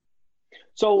them.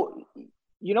 So,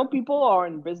 people are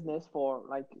in business for,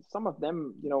 like, some of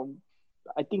them,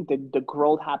 I think the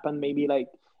growth happened maybe like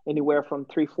anywhere from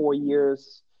 3-4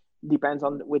 years, depends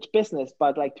on which business,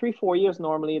 but like 3-4 years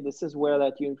normally, this is where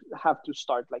that you have to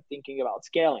start like thinking about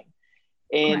scaling.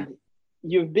 And Correct.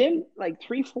 You've been like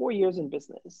 3-4 years in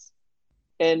business,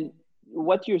 and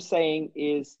what you're saying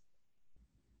is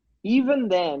even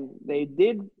then they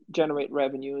did generate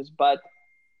revenues, but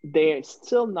they're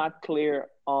still not clear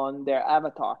on their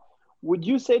avatar. Would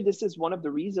you say this is one of the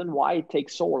reasons why it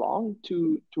takes so long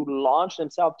to launch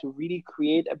themselves, to really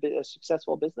create a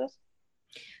successful business?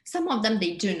 Some of them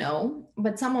they do know,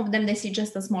 but some of them they see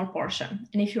just a small portion.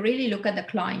 And if you really look at the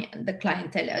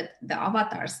clientele, the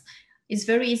avatars, it's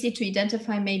very easy to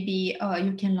identify. Maybe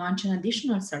you can launch an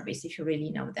additional service if you really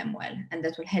know them well, and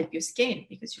that will help you scale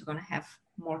because you're going to have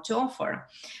more to offer.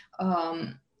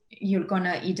 You're going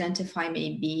to identify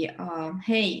maybe,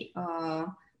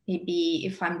 maybe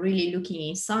if I'm really looking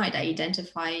inside, I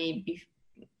identify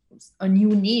a new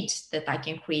need that I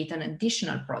can create an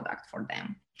additional product for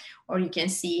them. Or you can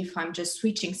see if I'm just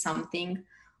switching something.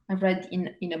 I read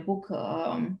in a book,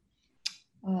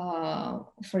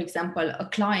 for example, a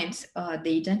client,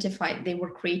 they identified they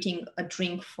were creating a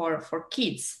drink for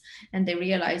kids, and they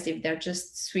realized if they're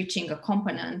just switching a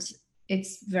component,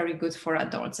 it's very good for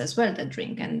adults as well, the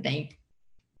drink, and they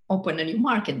open a new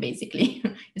market basically.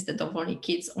 Instead of only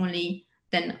kids, only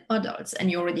then adults, and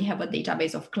you already have a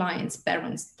database of clients,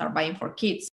 parents that are buying for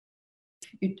kids.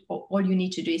 All you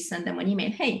need to do is send them an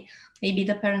email. Hey, maybe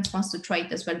the parents wants to try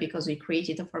it as well because we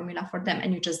created a formula for them,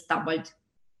 and you just doubled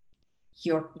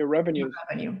your revenue.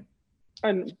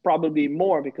 And probably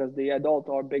more because the adults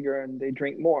are bigger and they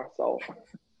drink more. So,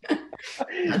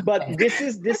 but this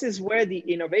is where the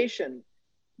innovation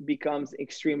becomes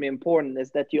extremely important, is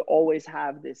that you always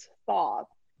have this thought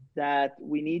that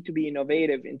we need to be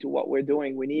innovative into what we're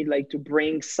doing. We need like to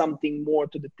bring something more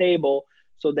to the table.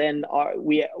 So then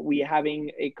we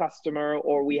having a customer,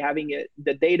 or we having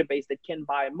the database that can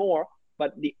buy more.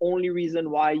 But the only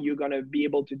reason why you're going to be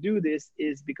able to do this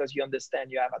is because you understand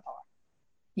your avatar.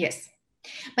 Yes.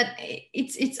 But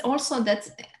it's also that,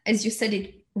 as you said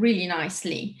it really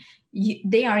nicely,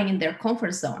 they are in their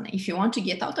comfort zone. If you want to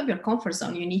get out of your comfort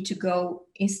zone, you need to go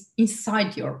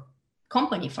inside your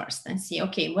company first and see,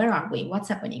 okay, where are we? What's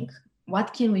happening?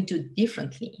 What can we do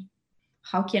differently?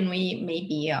 How can we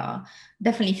maybe,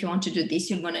 definitely if you want to do this,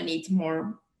 you're going to need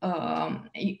more,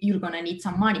 you're going to need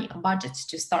some money, a budget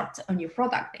to start a new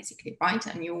product, basically, right?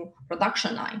 A new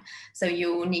production line. So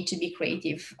you need to be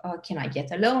creative. Can I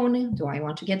get a loan? Do I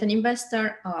want to get an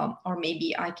investor? Or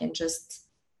maybe I can just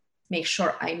make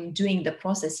sure I'm doing the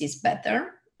processes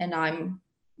better, and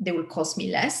they will cost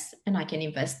me less, and I can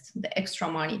invest the extra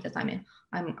money that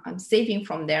I'm saving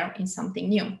from there in something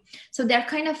new. So they're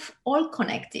kind of all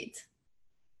connected.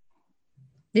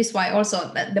 This is why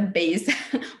also the base,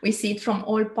 we see it from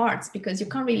all parts, because you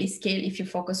can't really scale if you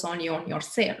focus only on your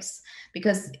sales,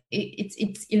 because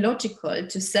it's illogical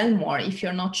to sell more if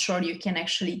you're not sure you can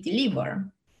actually deliver,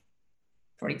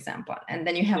 for example. And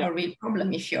then you have a real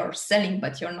problem if you're selling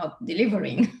but you're not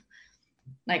delivering.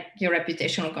 Like your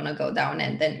reputation is going to go down,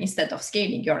 and then instead of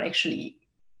scaling, you're actually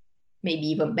maybe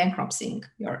even bankrupting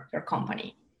your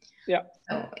company. Yeah.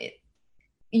 So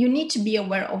you need to be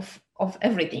aware of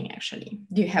everything, actually.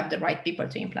 Do you have the right people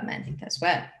to implement it as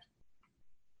well?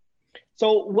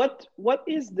 So what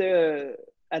is the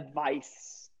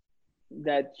advice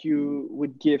that you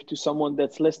would give to someone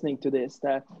that's listening to this,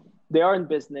 that they are in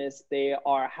business, they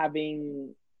are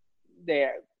having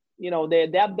they're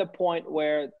at the point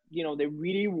where, they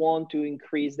really want to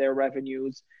increase their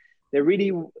revenues. They're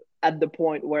really at the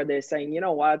point where they're saying, you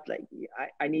know what, like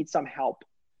I need some help.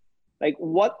 Like,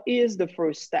 what is the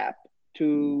first step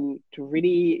to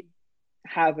really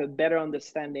have a better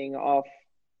understanding of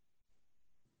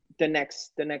the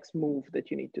next move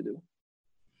that you need to do?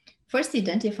 First,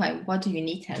 identify what do you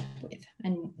need help with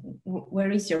and where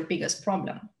is your biggest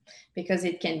problem, because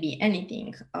it can be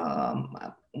anything.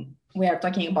 We are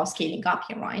talking about scaling up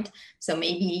here, right? So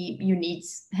maybe you need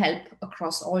help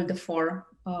across all the four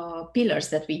pillars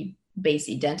that we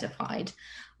basically identified,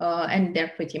 and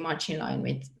they're pretty much in line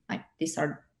with like these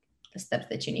are the steps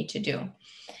that you need to do.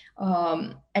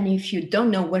 And if you don't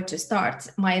know where to start,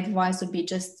 my advice would be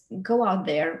just go out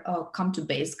there, come to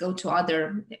base, go to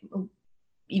other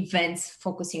events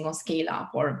focusing on scale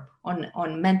up or on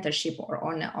mentorship or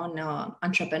on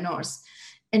entrepreneurs,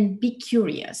 and be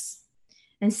curious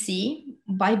and see.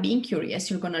 By being curious,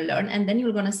 you're going to learn, and then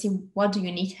you're going to see what do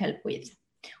you need help with,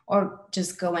 or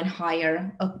just go and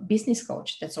hire a business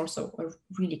coach. That's also a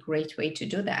really great way to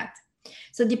do that.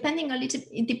 So depending a little,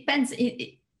 it depends.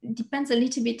 It depends a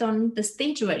little bit on the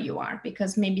stage where you are,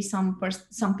 because maybe some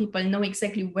people know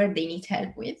exactly where they need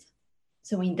help with.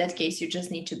 So in that case, you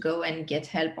just need to go and get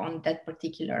help on that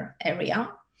particular area.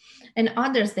 And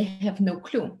others, they have no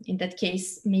clue. In that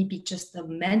case, maybe just a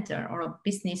mentor or a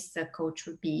business coach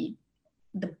would be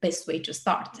the best way to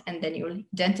start. And then you'll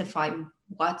identify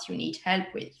what you need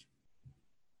help with.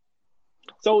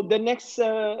 So the next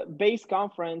BASE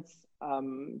conference,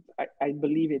 I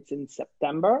believe it's in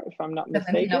September, if I'm not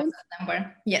mistaken.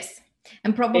 September, yes.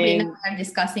 And probably now we're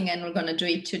discussing, and we're going to do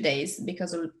it 2 days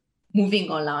because we're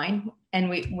moving online. And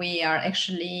we are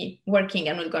actually working,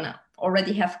 and we're going to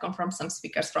already have confirmed some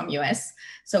speakers from US.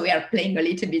 So we are playing a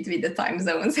little bit with the time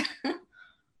zones.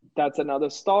 That's another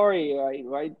story,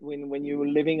 right? When you're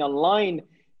living online,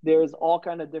 there's all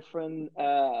kind of different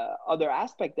other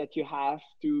aspect that you have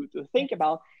to think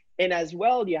about. And as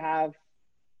well, you have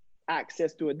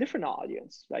access to a different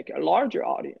audience, like a larger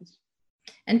audience.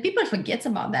 And people forget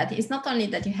about that. It's not only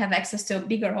that you have access to a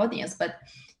bigger audience, but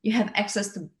you have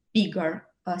access to bigger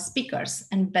speakers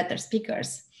and better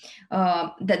speakers.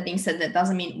 That being said, that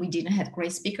doesn't mean we didn't have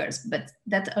great speakers, but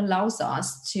that allows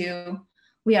us to,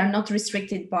 we are not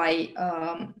restricted by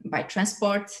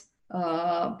transport,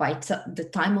 by the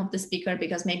time of the speaker,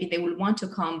 because maybe they will want to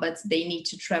come, but they need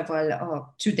to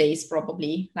travel 2 days,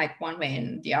 probably, like one way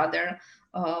and the other,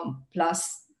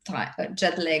 plus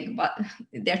jet lag. But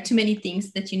there are too many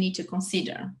things that you need to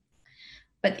consider.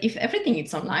 But if everything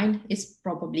is online, it's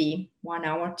probably 1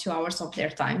 hour, 2 hours of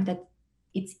their time that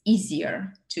it's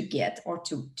easier to get or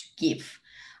to give.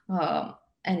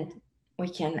 And we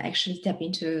can actually tap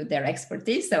into their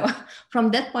expertise. So from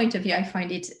that point of view, I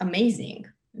find it amazing.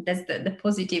 That's the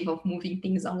positive of moving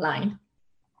things online.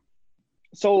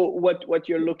 So what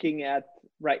you're looking at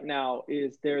right now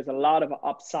is there's a lot of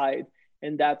upside,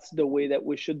 and that's the way that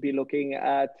we should be looking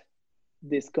at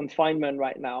this confinement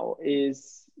right now,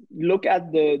 is look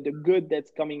at the good that's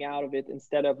coming out of it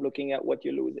instead of looking at what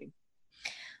you're losing.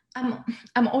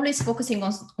 I'm always focusing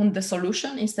on the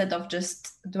solution instead of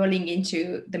just dwelling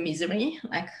into the misery.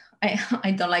 Like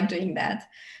I don't like doing that.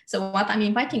 So what I'm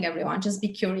inviting everyone, just be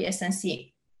curious and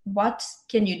see what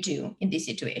can you do in this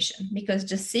situation, because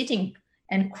just sitting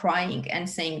and crying and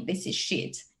saying this is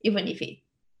shit, even if it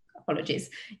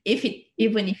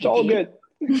it's all good.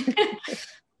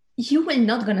 You will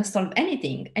not going to solve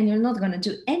anything, and you're not going to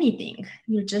do anything.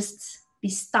 You'll just be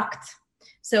stuck.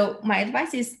 So my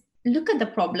advice is look at the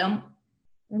problem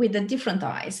with a different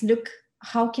eyes. Look,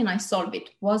 how can I solve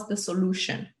it? What's the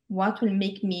solution? What will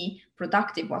make me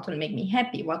productive? What will make me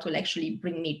happy? What will actually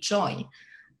bring me joy?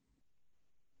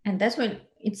 And that's when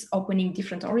it's opening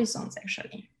different horizons,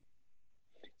 actually.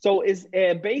 So is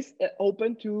BASE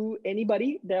open to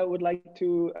anybody that would like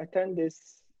to attend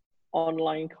this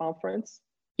online conference?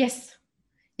 Yes,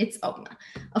 it's open.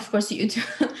 Of course, you do.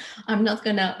 I'm not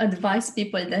going to advise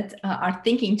people that are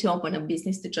thinking to open a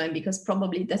business to join, because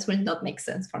probably that will not make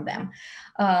sense for them.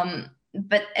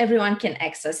 But everyone can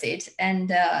access it. And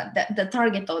the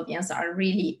target audience are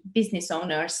really business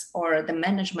owners or the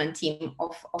management team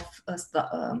of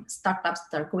startups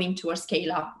that are going towards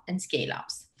scale up and scale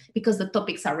ups, because the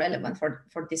topics are relevant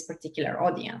for this particular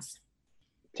audience.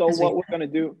 So what we're going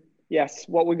to do, yes,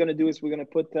 what we're going to do is we're going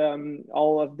to put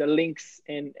all of the links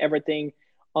and everything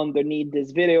underneath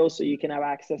this video, so you can have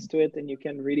access to it, and you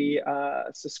can really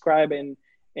subscribe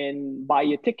and buy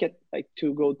your ticket, like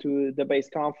to go to the BASE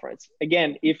conference.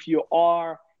 Again, if you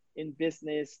are in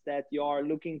business, that you are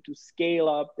looking to scale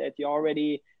up, that you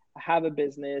already have a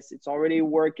business, it's already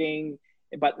working,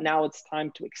 but now it's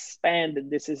time to expand, and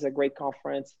this is a great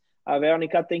conference.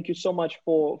 Veronica, thank you so much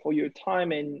for your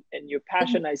time and your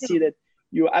passion. I see that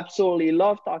you absolutely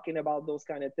love talking about those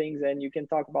kind of things, and you can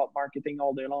talk about marketing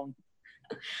all day long.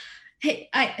 Hey,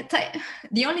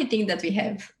 the only thing that we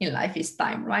have in life is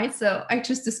time, right? So I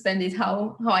choose to spend it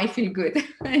how I feel good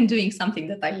and doing something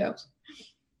that I love.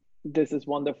 This is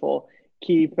wonderful.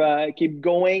 Keep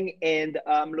going, and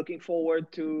I'm looking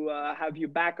forward to have you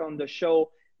back on the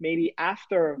show maybe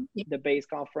after the base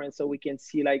conference, so we can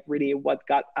see like really what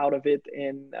got out of it,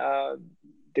 and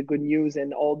the good news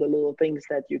and all the little things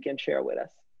that you can share with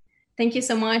us. Thank you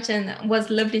so much, and it was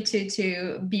lovely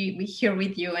to be here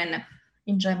with you and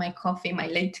enjoy my coffee, my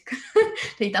late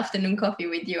late afternoon coffee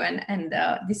with you, and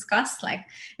discuss, like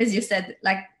as you said,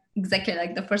 like exactly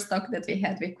like the first talk that we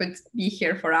had. We could be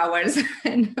here for hours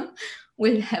and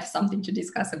we'll have something to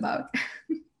discuss about.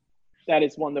 That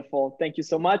is wonderful. Thank you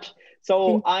so much.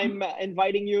 So I'm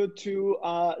inviting you to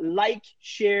like,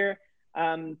 share,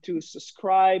 to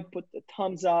subscribe, put the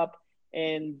thumbs up,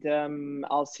 and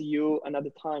I'll see you another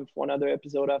time for another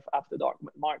episode of After Dark.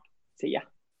 Mark, see ya.